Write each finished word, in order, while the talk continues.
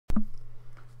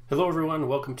Hello everyone,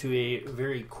 welcome to a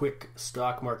very quick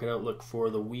stock market outlook for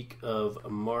the week of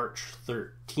March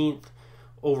 13th.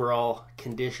 Overall,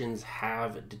 conditions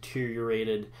have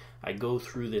deteriorated. I go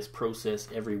through this process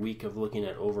every week of looking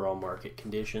at overall market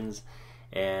conditions,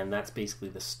 and that's basically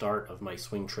the start of my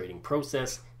swing trading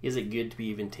process. Is it good to be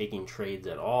even taking trades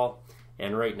at all?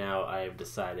 And right now I have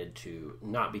decided to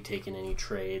not be taking any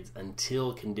trades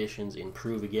until conditions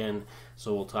improve again.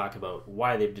 So we'll talk about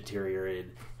why they've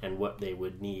deteriorated and what they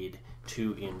would need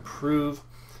to improve.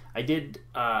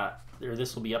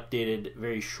 This will be updated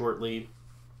very shortly.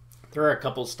 There are a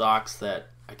couple stocks that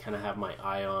I kind of have my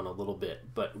eye on a little bit,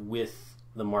 but with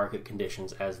the market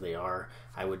conditions as they are,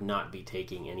 I would not be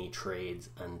taking any trades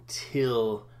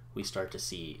until we start to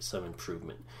see some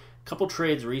improvement. A couple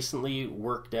trades recently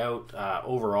worked out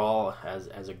overall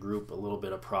as a group, a little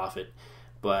bit of profit,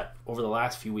 but over the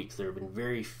last few weeks there have been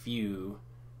very few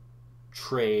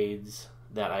trades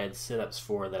that I had setups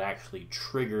for that actually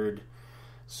triggered.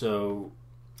 So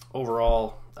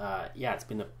overall, it's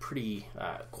been a pretty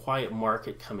quiet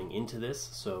market coming into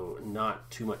this, so not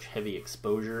too much heavy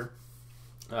exposure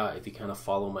if you kind of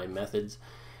follow my methods.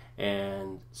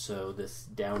 And so this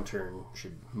downturn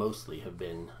should mostly have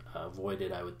been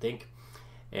avoided, I would think.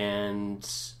 And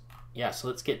yeah, so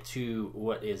let's get to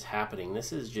what is happening.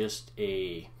 This is just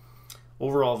a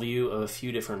overall view of a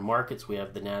few different markets. We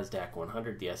have the NASDAQ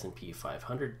 100, the S&P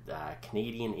 500,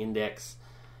 Canadian index,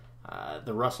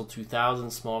 the Russell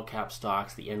 2000 small cap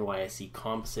stocks, the NYSE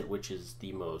composite, which is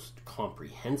the most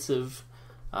comprehensive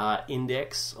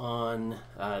index on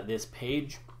this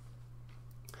page.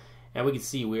 And we can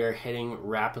see we are heading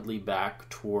rapidly back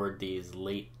toward these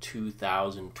late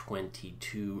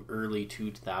 2022, early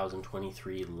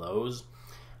 2023 lows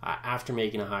after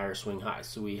making a higher swing high.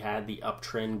 So we had the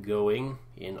uptrend going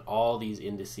in all these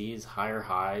indices, higher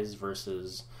highs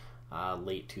versus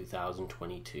late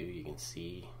 2022. You can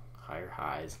see higher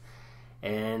highs.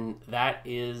 And that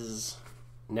is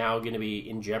now going to be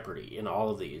in jeopardy in all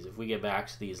of these. If we get back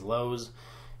to these lows,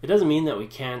 it doesn't mean that we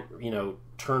can't,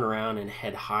 turn around and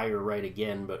head higher right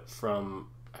again, but from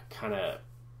a kind of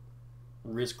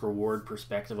risk-reward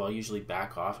perspective, I'll usually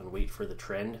back off and wait for the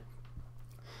trend.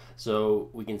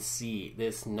 So we can see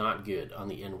this not good on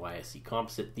the NYSE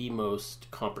composite, the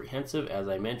most comprehensive, as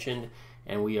I mentioned,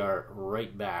 and we are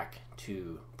right back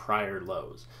to prior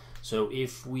lows. So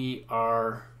if we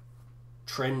are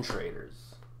trend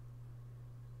traders,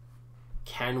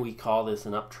 can we call this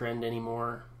an uptrend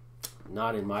anymore?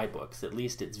 Not in my books. At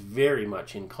least it's very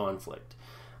much in conflict,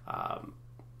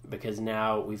 because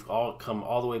now we've all come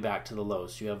all the way back to the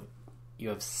lows. So you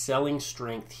have selling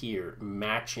strength here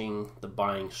matching the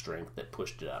buying strength that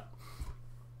pushed it up,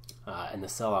 and the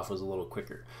sell-off was a little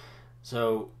quicker.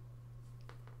 So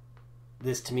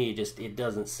this, to me, it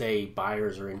doesn't say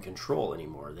buyers are in control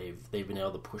anymore. They've been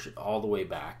able to push it all the way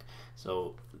back.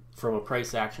 So from a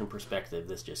price action perspective,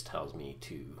 this just tells me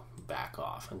to back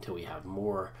off until we have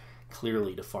more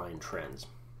clearly defined trends.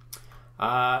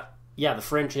 The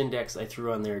French index I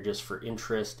threw on there just for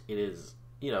interest. It is,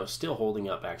 still holding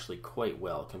up actually quite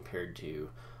well compared to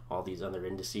all these other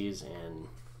indices, and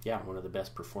one of the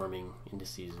best performing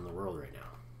indices in the world right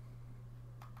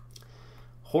now.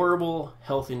 Horrible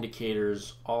health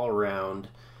indicators all around.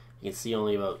 You can see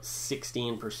only about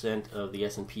 16% of the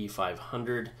S&P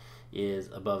 500 is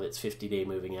above its 50-day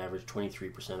moving average.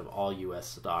 23% of all U.S.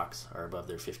 stocks are above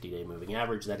their 50-day moving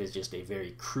average. That is just a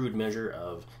very crude measure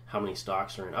of how many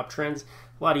stocks are in uptrends.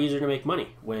 A lot easier to make money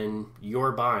when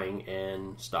you're buying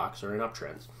and stocks are in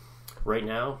uptrends. Right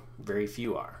now, very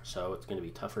few are, so it's going to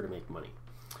be tougher to make money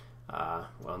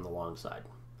on the long side.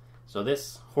 So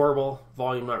this horrible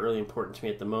volume, not really important to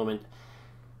me at the moment.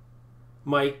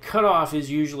 My cutoff is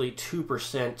usually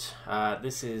 2%.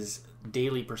 This is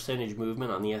daily percentage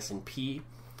movement on the S&P.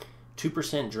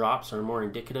 2% drops are more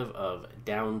indicative of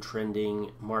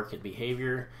downtrending market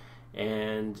behavior,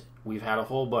 and we've had a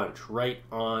whole bunch right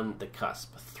on the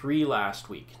cusp. 3 last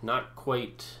week, not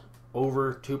quite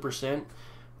over 2%,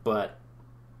 but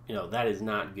that is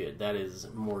not good. That is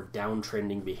more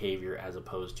downtrending behavior as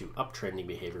opposed to uptrending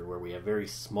behavior, where we have very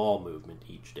small movement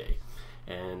each day,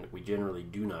 and we generally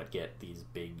do not get these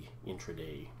big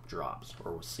intraday drops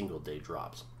or single day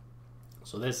drops.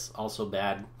 So this also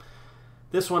bad.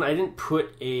 This one, I didn't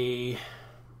put a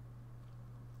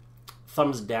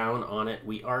thumbs down on it.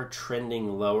 We are trending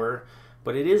lower,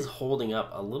 but it is holding up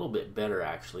a little bit better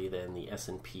actually than the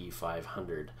S&P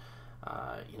 500.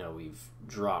 We've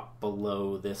dropped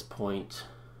below this point,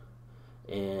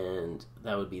 and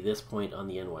that would be this point on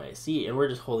the NYSE, and we're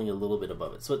just holding a little bit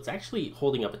above it. So it's actually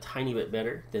holding up a tiny bit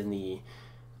better than the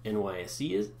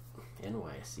NYSE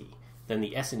than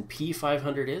the S&P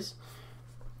 500 is.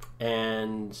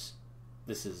 And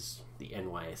this is the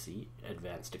NYSE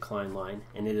advanced decline line,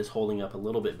 and it is holding up a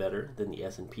little bit better than the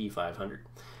S&P 500,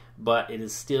 but it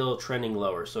is still trending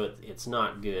lower, so it's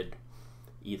not good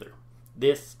either.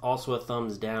 This also a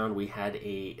thumbs down. We had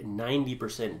a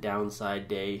 90% downside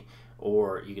day,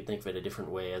 or you could think of it a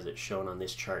different way, as it's shown on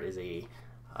this chart, is a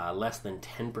less than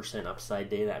 10% upside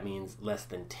day. That means less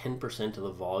than 10% of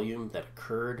the volume that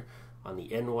occurred on the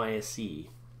NYSE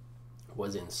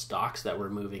was in stocks that were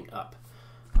moving up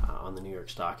on the New York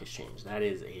Stock Exchange. That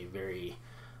is a very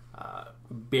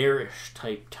bearish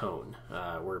type tone,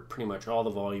 where pretty much all the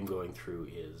volume going through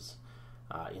is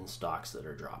in stocks that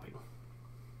are dropping.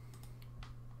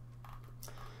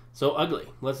 So ugly.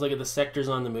 Let's look at the sectors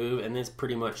on the move, and this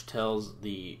pretty much tells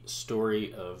the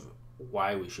story of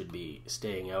why we should be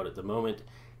staying out at the moment.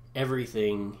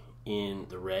 Everything in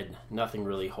the red, nothing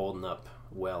really holding up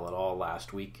well at all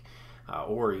last week,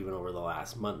 or even over the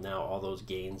last month now. All those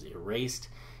gains erased.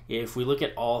 If we look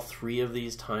at all three of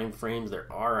these time frames,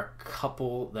 there are a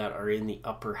couple that are in the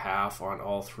upper half on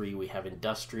all three. We have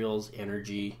industrials,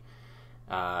 energy,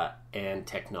 and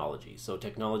technology. So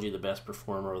technology, the best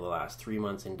performer over the last 3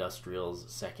 months. Industrials,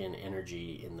 second.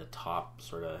 Energy in the top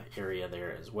sort of area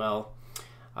there as well.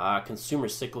 Consumer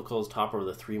cyclicals, top over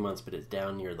the 3 months, but it's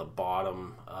down near the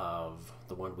bottom of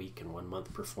the 1 week and 1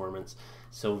 month performance.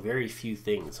 So very few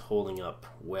things holding up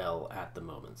well at the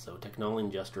moment. So technology,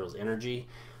 industrials, energy.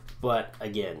 But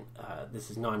again, this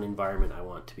is not an environment I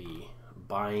want to be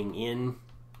buying in.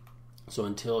 So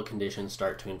until conditions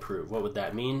start to improve, what would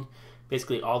that mean?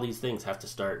 Basically, all these things have to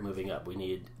start moving up. We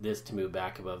need this to move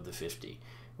back above the 50.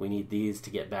 We need these to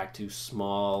get back to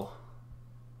small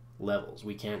levels.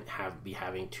 We can't be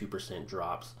having 2%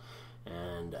 drops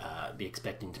and be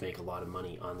expecting to make a lot of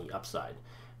money on the upside.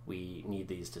 We need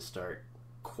these to start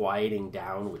quieting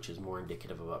down, which is more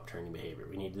indicative of upturning behavior.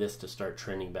 We need this to start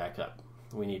trending back up.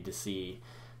 We need to see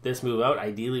this move out.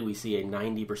 Ideally, we see a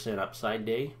 90% upside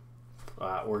day,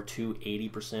 or 2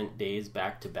 80% days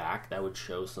back to back. That would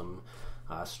show some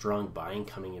strong buying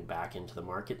coming back into the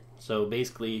market. So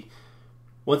basically,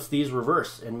 once these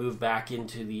reverse and move back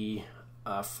into the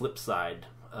flip side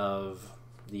of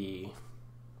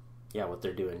what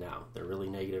they're doing now, they're really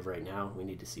negative right now. We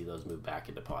need to see those move back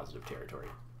into positive territory.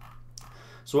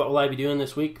 So what will I be doing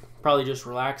this week? Probably just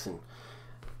relaxing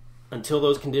until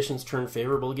those conditions turn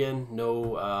favorable again.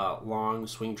 No long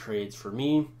swing trades for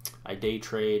me. I day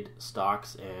trade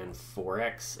stocks and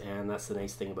Forex, and that's the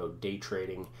nice thing about day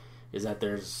trading, is that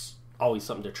there's always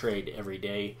something to trade every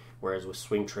day, whereas with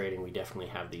swing trading we definitely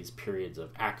have these periods of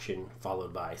action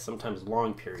followed by sometimes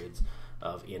long periods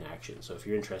of inaction. So if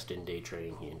you're interested in day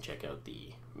trading, you can check out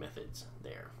the methods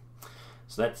there.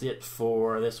 So that's it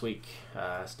for this week.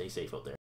 Stay safe out there.